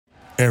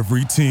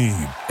Every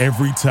team,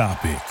 every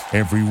topic,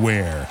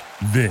 everywhere.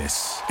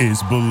 This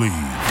is Believe.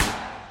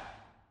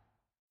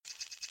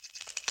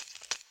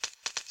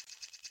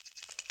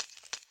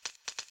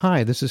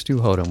 Hi, this is Stu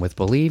Hodem with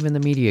Believe in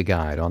the Media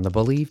Guide on the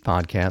Believe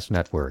Podcast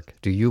Network.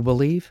 Do you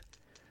believe?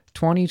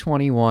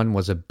 2021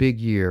 was a big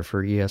year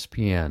for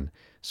ESPN.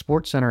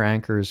 SportsCenter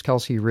anchors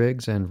Kelsey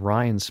Riggs and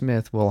Ryan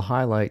Smith will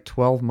highlight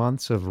 12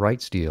 months of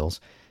rights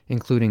deals,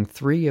 including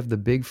 3 of the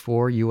Big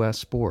 4 U.S.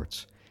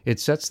 sports. It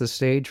sets the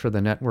stage for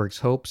the network's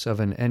hopes of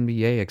an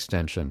NBA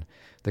extension.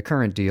 The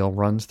current deal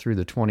runs through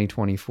the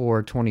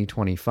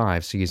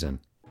 2024-2025 season.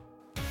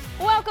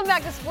 Welcome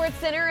back to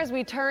SportsCenter as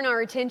we turn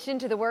our attention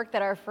to the work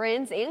that our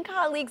friends and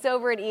colleagues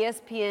over at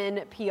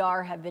ESPN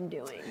PR have been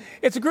doing.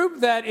 It's a group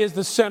that is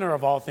the center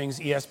of all things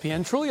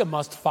ESPN, truly a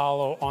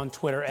must-follow on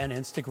Twitter and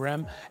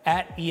Instagram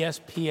at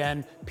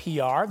ESPN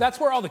PR. That's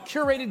where all the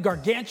curated,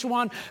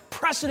 gargantuan,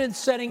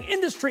 precedent-setting,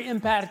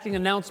 industry-impacting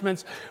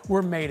announcements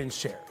were made and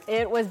shared.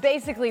 It was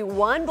basically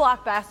one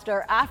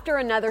blockbuster after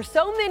another,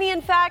 so many,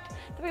 in fact,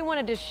 that we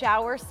wanted to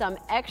shower some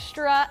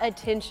extra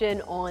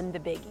attention on the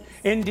biggies.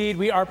 Indeed,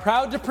 we are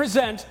proud to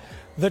present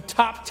the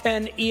top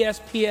 10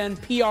 ESPN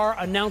PR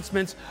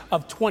announcements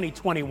of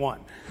 2021.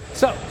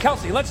 So,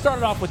 Kelsey, let's start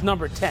it off with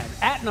number 10.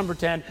 At number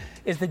 10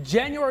 is the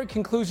January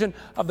conclusion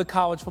of the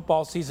college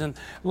football season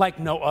like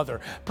no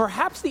other.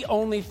 Perhaps the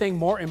only thing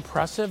more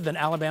impressive than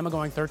Alabama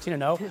going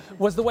 13-0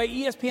 was the way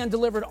ESPN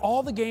delivered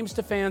all the games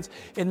to fans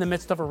in the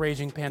midst of a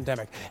raging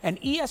pandemic. And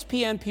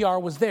ESPN PR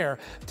was there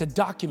to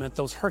document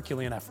those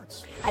Herculean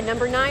efforts. At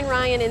number 9,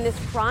 Ryan, in this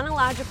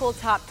chronological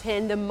top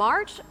 10, the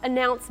March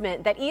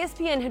announcement that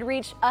ESPN had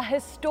reached a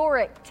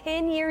historic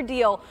 10-year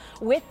deal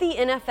with the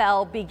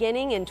NFL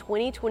beginning in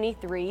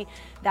 2023.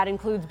 That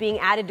includes being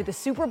added to the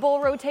Super Bowl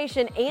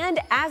rotation and,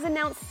 as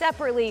announced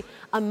separately,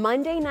 a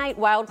Monday night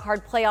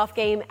wildcard playoff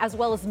game, as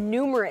well as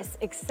numerous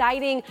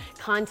exciting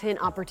content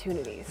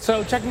opportunities.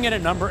 So checking in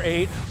at number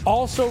 8,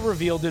 also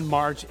revealed in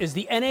March, is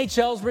the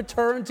NHL's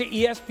return to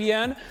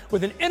ESPN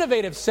with an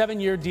innovative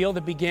 7-year deal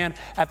that began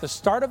at the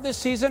start of this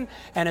season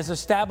and has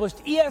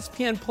established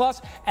ESPN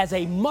Plus as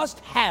a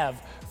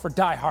must-have for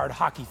diehard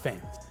hockey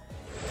fans.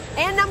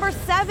 And number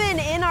 7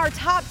 in our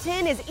top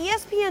 10 is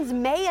ESPN's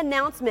May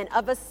announcement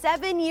of a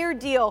 7-year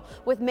deal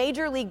with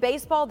Major League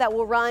Baseball that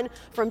will run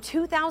from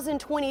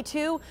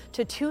 2022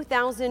 to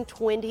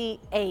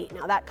 2028.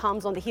 Now that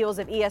comes on the heels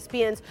of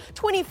ESPN's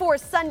 24th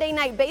Sunday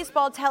Night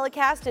Baseball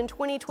telecast in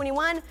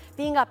 2021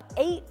 being up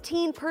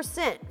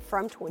 18%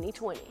 from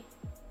 2020.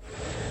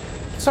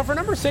 So for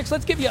number 6,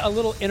 let's give you a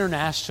little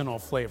international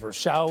flavor,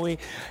 shall we?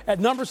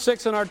 At number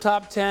 6 in our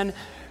top 10,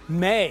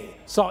 May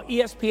saw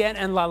ESPN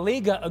and La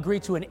Liga agree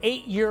to an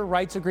 8-year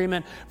rights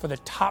agreement for the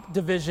top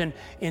division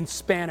in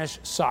Spanish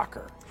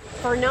soccer.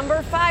 For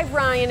number 5,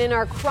 Ryan, in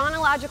our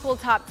chronological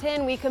top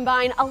 10, we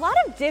combine a lot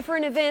of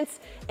different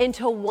events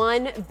into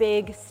one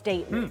big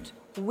statement.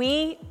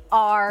 We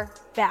are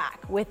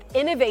back with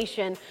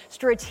innovation,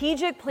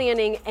 strategic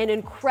planning, and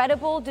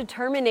incredible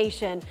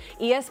determination.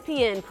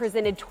 ESPN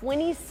presented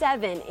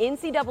 27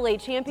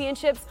 NCAA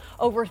championships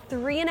over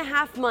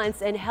 3.5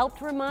 months and helped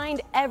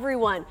remind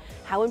everyone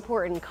how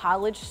important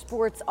college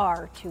sports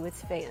are to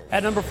its fans.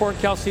 At number 4,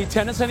 Kelsey,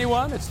 tennis,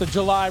 anyone? It's the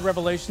July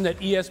revelation that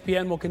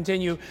ESPN will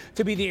continue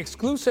to be the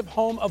exclusive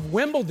home of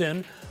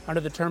Wimbledon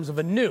under the terms of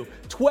a new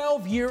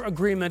 12-year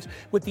agreement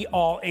with the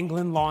All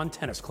England Lawn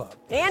Tennis Club.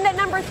 And at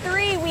number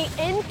 3, we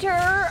enter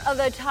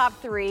the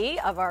top 3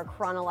 of our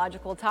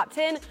chronological top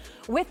 10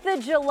 with the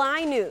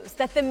July news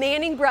that the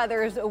Manning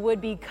brothers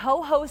would be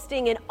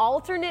co-hosting an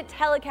alternate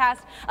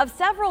telecast of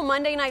several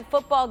Monday Night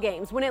Football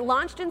games. When it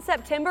launched in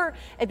September,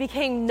 it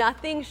became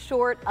nothing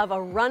short of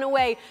a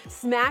runaway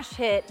smash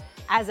hit.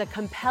 As a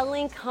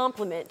compelling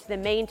complement to the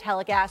main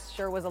telecast,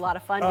 sure was a lot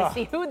of fun to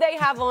see who they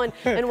have on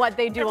and what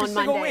they do on Monday.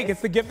 Every single week,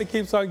 it's the gift that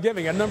keeps on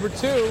giving. And number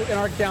 2 in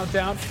our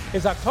countdown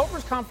is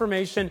October's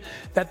confirmation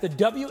that the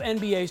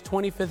WNBA's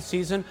 25th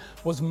season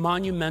was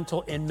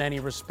monumental in many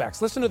respects.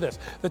 Listen to this.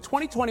 The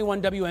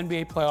 2021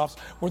 WNBA playoffs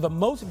were the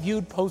most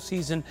viewed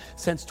postseason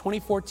since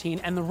 2014,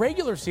 and the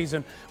regular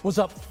season was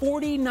up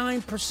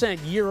 49%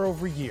 year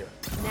over year.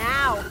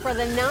 Now, for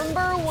the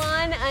number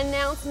 1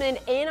 announcement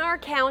in our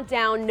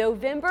countdown,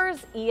 November's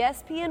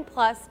ESPN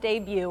Plus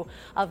debut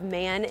of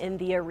Man in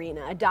the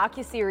Arena, a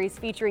docuseries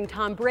featuring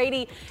Tom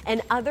Brady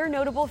and other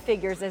notable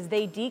figures as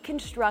they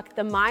deconstruct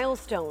the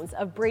milestones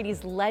of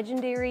Brady's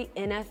legendary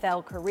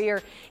NFL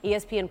career.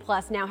 ESPN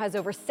Plus now has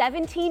over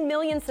 17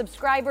 million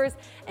subscribers,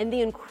 and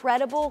the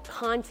incredible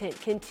content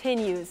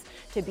continues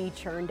to be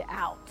churned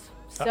out.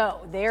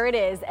 So there it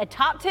is, a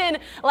top 10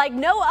 like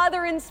no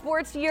other in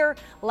sports year,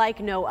 like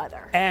no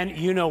other. And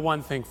you know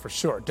one thing for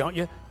sure, don't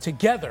you?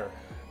 Together,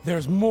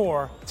 there's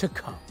more to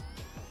come.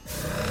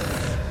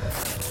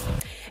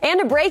 And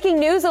a breaking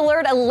news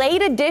alert, a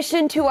late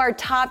addition to our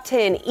top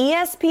 10.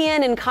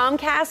 ESPN and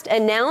Comcast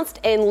announced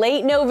in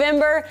late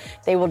November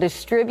they will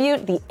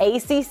distribute the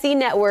ACC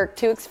network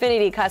to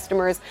Xfinity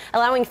customers,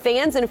 allowing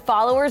fans and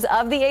followers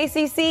of the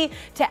ACC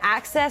to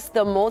access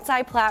the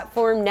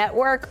multi-platform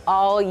network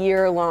all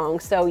year long.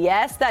 So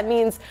yes, that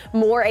means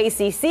more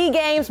ACC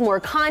games,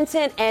 more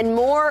content, and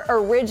more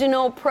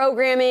original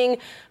programming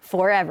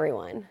for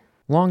everyone.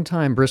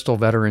 Longtime Bristol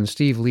veteran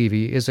Steve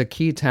Levy is a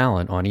key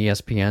talent on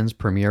ESPN's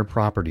premier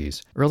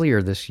properties.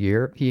 Earlier this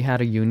year, he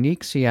had a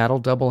unique Seattle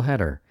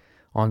doubleheader.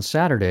 On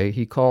Saturday,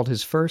 he called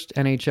his first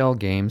NHL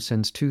game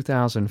since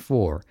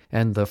 2004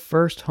 and the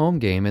first home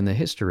game in the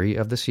history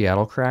of the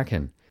Seattle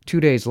Kraken. 2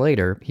 days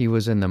later, he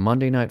was in the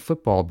Monday Night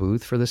Football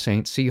booth for the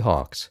St.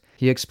 Seahawks.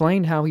 He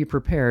explained how he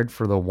prepared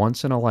for the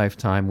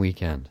once-in-a-lifetime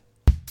weekend.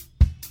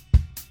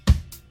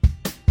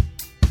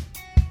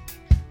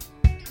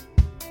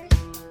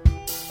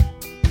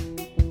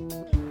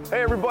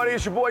 Hey everybody,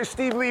 it's your boy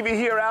Steve Levy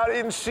here out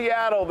in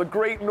Seattle, the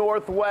great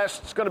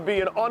Northwest. It's going to be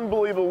an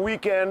unbelievable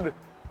weekend.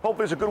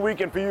 Hopefully it's a good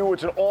weekend for you.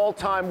 It's an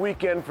all-time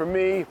weekend for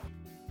me.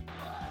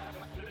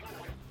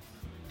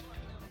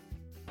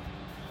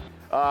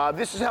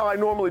 This is how I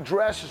normally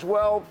dress as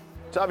well.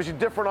 It's obviously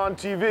different on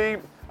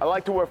TV. I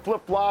like to wear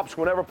flip-flops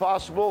whenever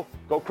possible.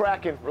 Go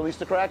Kraken. Release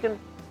the Kraken?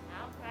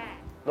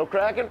 No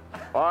Kraken?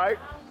 All right.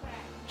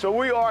 So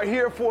we are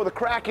here for the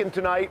Kraken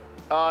tonight.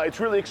 It's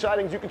really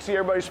exciting. As you can see,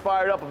 everybody's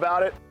fired up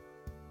about it.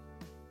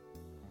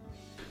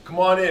 Come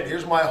on in.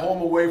 Here's my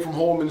home away from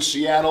home in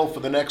Seattle for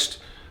the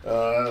next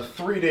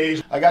 3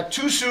 days. I got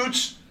 2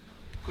 suits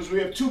because we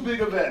have 2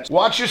 big events.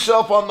 Watch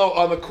yourself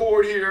on the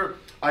court here.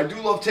 I do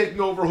love taking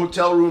over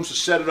hotel rooms to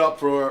set it up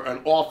for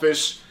an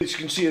office. As you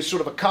can see, it's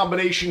sort of a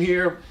combination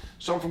here.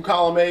 Some from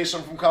column A,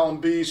 some from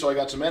column B. So I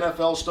got some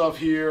NFL stuff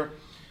here.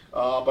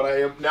 But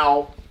I am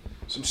now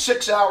some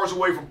 6 hours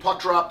away from puck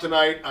drop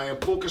tonight. I am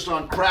focused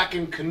on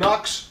Kraken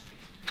Canucks.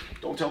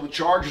 Don't tell the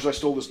Chargers I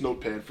stole this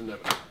notepad from them.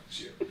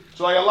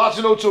 So I got lots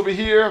of notes over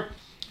here.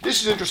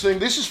 This is interesting.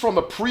 This is from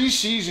a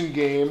preseason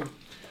game.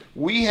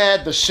 We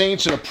had the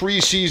Saints in a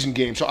preseason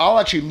game. So I'll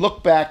actually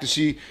look back to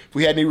see if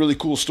we had any really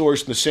cool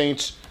stories from the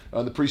Saints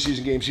on the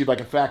preseason game, see if I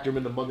can factor them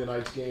into Monday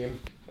night's game.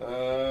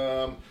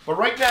 But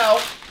right now,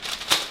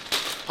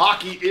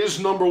 hockey is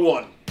number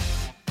one.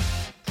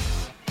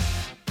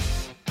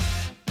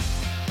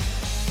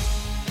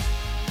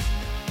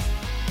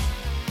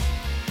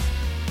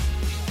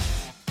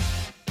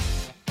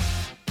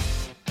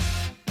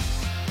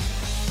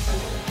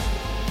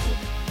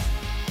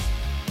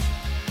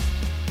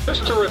 That's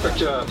a terrific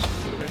job.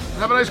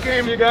 Have a nice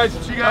game. See you guys.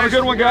 See you guys. Have a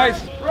good one,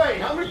 guys. Ray,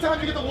 how many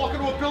times do you get to walk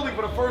into a building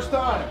for the first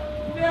time?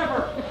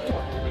 Never.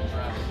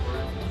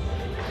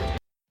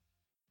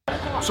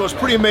 So it's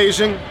pretty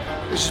amazing.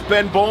 This is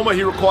Ben Boma.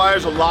 He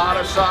requires a lot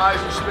of size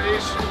and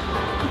space.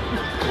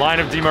 Line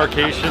of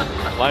demarcation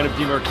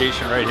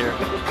right here.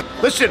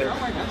 Listen,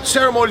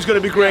 ceremony's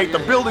going to be great. The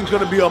building's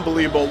going to be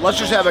unbelievable. Let's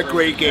just have a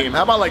great game.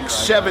 How about like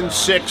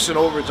 7-6 in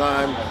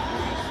overtime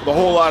with a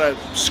whole lot of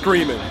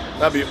screaming?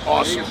 That'd be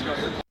awesome.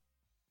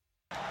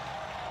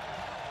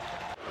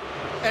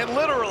 And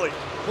literally,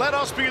 let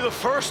us be the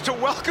first to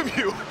welcome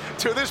you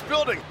to this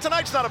building.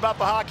 Tonight's not about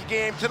the hockey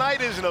game. Tonight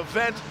is an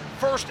event.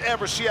 First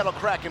ever Seattle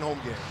Kraken home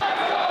game.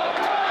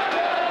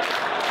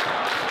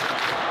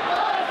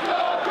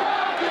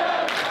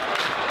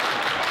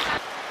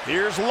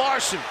 Here's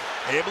Larson,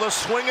 able to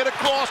swing it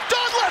across.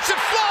 Dunn lets it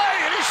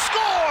fly, and he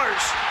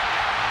scores!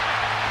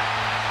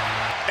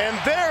 And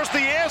there's the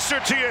answer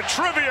to your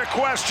trivia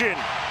question.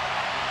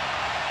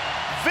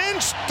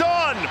 Vince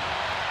Dunn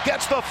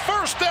gets the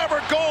first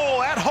ever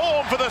goal at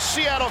home for the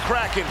Seattle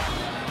Kraken.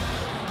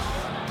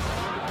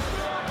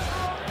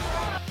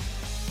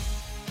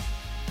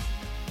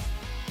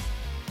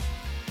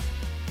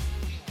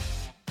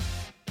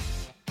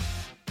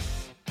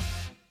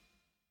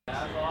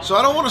 So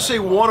I don't want to say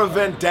one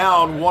event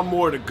down, one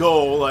more to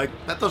go. Like,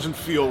 that doesn't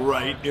feel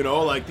right, you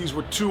know? Like, these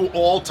were 2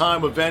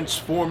 all-time events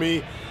for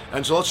me.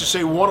 And so let's just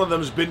say one of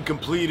them has been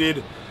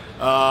completed.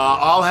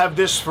 I'll have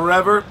this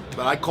forever,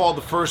 but I called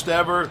the first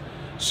ever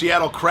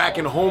Seattle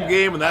Kraken home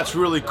game, and that's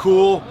really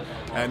cool.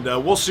 And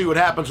we'll see what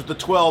happens with the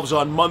 12s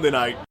on Monday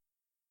night.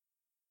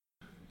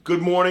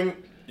 Good morning.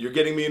 You're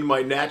getting me in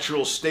my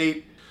natural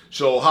state.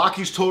 So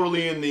hockey's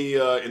totally in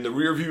the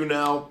rear view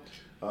now.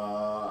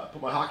 I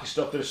put my hockey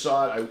stuff to the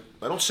side.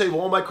 I don't save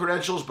all my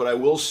credentials, but I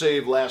will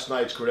save last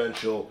night's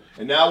credential.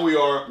 And now we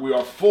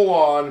are full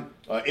on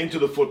into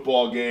the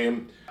football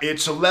game.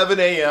 It's 11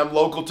 a.m.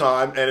 local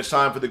time, and it's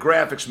time for the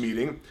graphics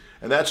meeting.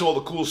 And that's all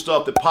the cool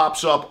stuff that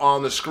pops up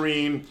on the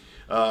screen,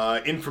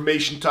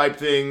 information type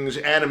things,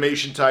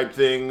 animation type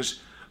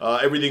things,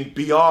 everything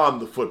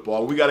beyond the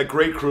football. We got a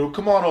great crew.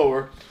 Come on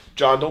over.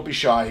 John, don't be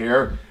shy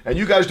here. And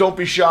you guys don't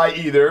be shy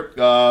either.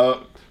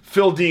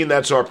 Phil Dean,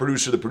 that's our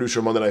producer, the producer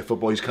of Monday Night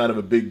Football. He's kind of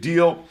a big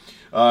deal.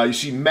 You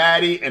see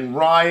Maddie and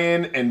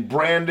Ryan and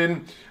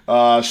Brandon.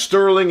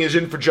 Sterling is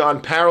in for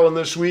John Parolin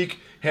this week,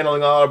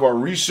 handling a lot of our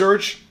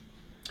research.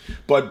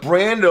 But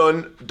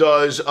Brandon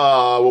does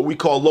what we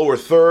call lower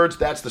thirds.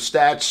 That's the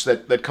stats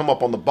that come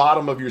up on the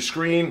bottom of your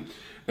screen.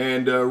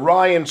 And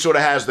Ryan sort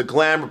of has the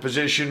glamour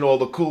position, all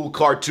the cool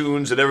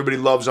cartoons that everybody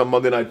loves on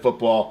Monday Night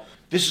Football.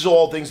 This is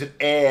all things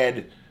that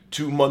add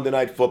to Monday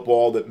Night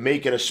Football, that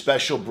make it a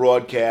special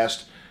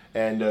broadcast,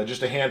 and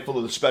just a handful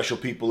of the special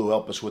people who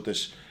help us with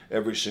this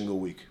every single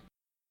week.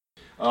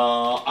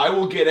 I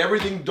will get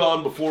everything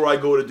done before I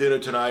go to dinner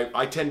tonight.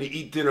 I tend to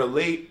eat dinner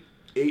late,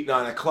 8,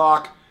 9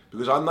 o'clock,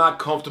 because I'm not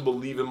comfortable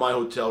leaving my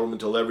hotel room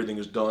until everything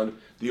is done.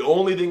 The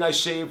only thing I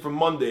save for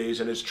Mondays,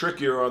 and it's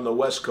trickier on the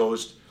West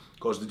Coast,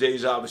 because the day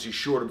is obviously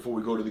shorter before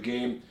we go to the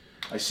game,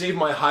 I save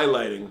my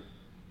highlighting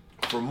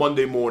for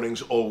Monday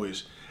mornings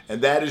always.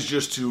 And that is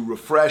just to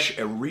refresh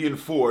and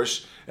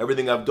reinforce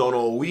everything I've done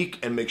all week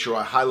and make sure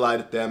I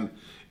highlighted them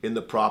in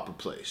the proper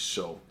place.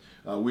 So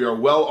we are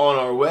well on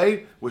our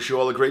way. Wish you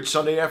all a great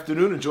Sunday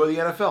afternoon. Enjoy the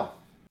NFL.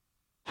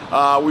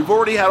 We've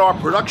already had our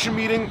production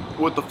meeting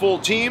with the full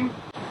team,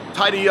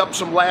 tidy up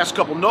some last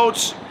couple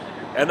notes,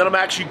 and then I'm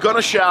actually going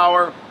to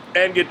shower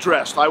and get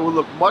dressed. I will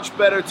look much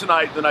better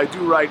tonight than I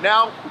do right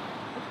now.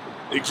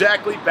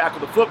 Exactly, back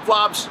with the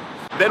flip-flops.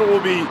 Then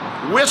we'll be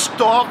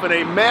whisked off in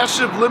a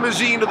massive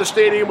limousine to the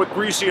stadium with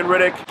Greasy and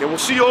Riddick. And we'll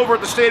see you over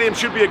at the stadium.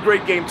 Should be a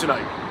great game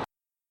tonight.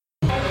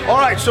 All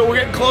right, so we're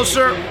getting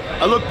closer.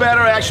 I look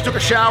better. I actually took a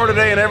shower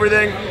today and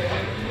everything.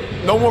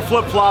 No more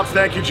flip-flops.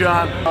 Thank you,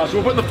 John. So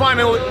we're putting the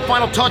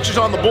final touches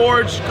on the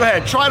boards. Go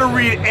ahead. Try to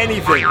read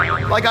anything.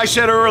 Like I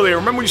said earlier,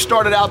 remember we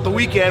started out the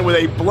weekend with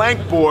a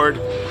blank board.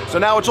 So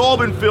now it's all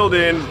been filled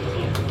in.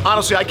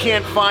 Honestly, I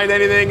can't find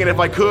anything, and if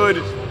I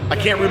could, I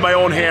can't read my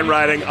own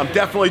handwriting. I'm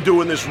definitely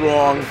doing this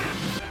wrong.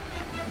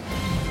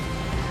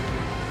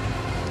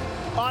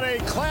 On a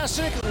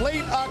classic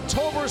late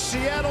October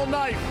Seattle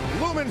night,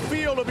 Lumen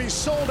Field will be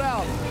sold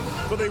out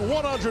for the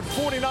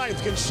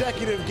 149th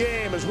consecutive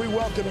game as we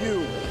welcome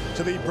you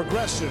to the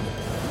Progressive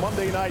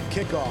Monday Night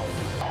Kickoff.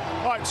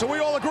 All right, so we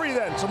all agree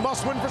then. It's a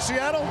must-win for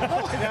Seattle?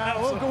 Yeah,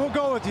 we'll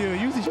go with you.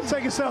 You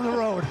take us down the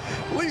road.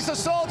 Lisa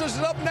Salters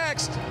is up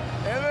next.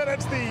 And then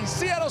it's the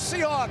Seattle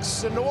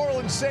Seahawks and New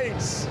Orleans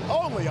Saints,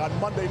 only on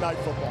Monday Night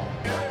Football.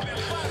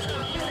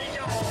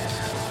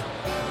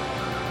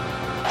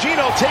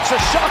 Gino takes a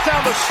shot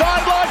down the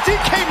sideline.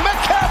 DK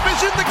Metcalf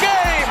is in the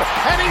game,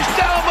 and he's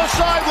down the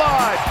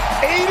sideline.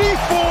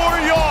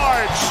 84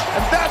 yards,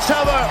 and that's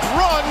how the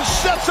run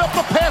sets up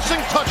the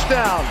passing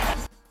touchdown.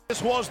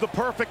 This was the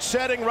perfect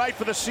setting, right,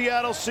 for the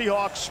Seattle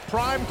Seahawks.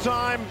 Prime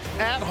time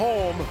at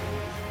home.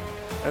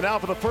 And now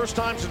for the first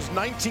time since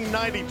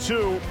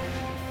 1992,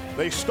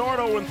 they start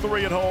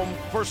 0-3 at home.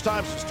 First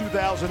time since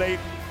 2008.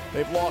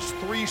 They've lost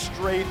 3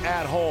 straight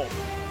at home.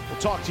 We'll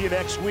talk to you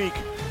next week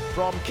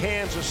from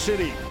Kansas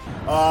City.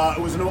 It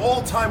was an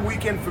all-time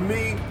weekend for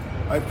me.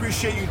 I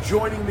appreciate you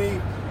joining me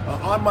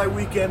on my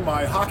weekend,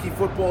 my hockey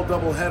football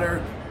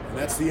doubleheader. And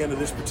that's the end of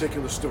this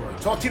particular story.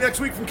 Talk to you next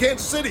week from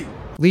Kansas City.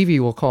 Levy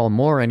will call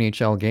more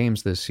NHL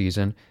games this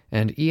season,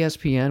 and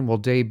ESPN will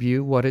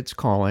debut what it's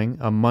calling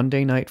a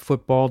Monday Night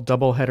Football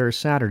doubleheader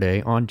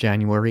Saturday on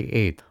January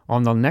 8th.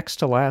 On the next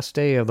to last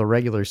day of the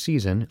regular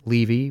season,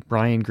 Levy,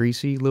 Brian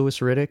Greasy, Louis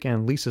Riddick,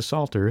 and Lisa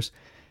Salters,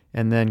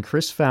 and then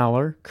Chris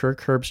Fowler,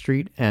 Kirk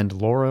Herbstreit, and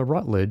Laura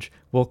Rutledge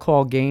will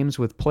call games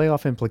with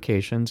playoff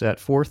implications at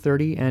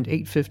 4:30 and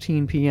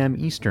 8:15 p.m.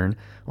 Eastern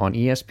on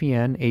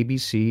ESPN,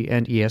 ABC,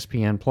 and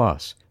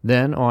ESPN+.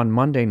 Then on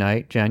Monday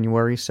night,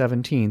 January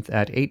 17th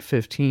at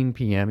 8:15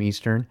 p.m.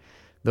 Eastern,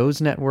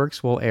 those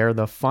networks will air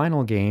the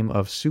final game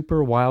of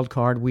Super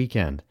Wildcard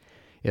Weekend.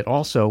 It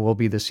also will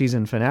be the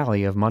season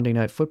finale of Monday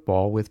Night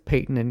Football with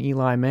Peyton and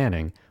Eli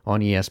Manning on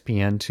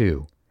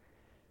ESPN2.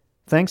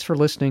 Thanks for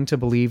listening to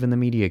Believe in the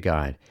Media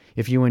Guide.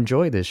 If you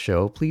enjoy this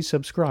show, please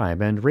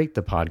subscribe and rate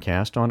the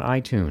podcast on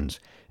iTunes,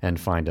 and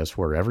find us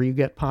wherever you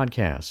get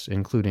podcasts,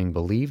 including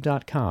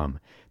Believe.com.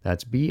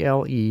 That's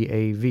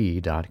BLEAV.com.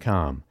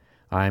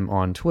 I'm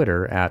on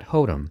Twitter at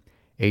Hodem,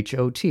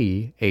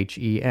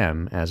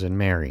 Hothem as in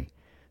Mary.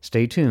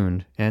 Stay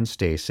tuned and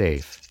stay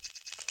safe.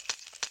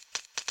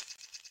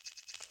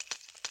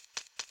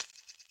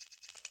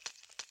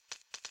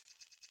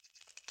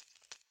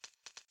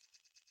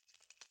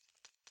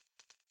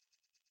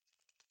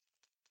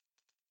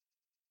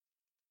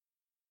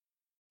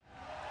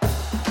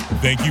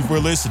 Thank you for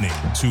listening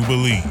to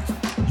Believe.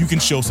 You can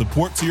show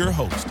support to your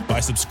host by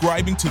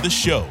subscribing to the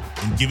show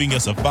and giving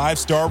us a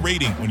 5-star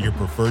rating on your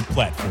preferred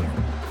platform.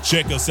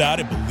 Check us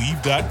out at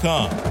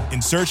Believe.com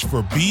and search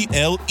for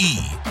BLEAV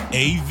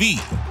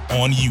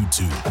on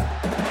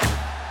YouTube.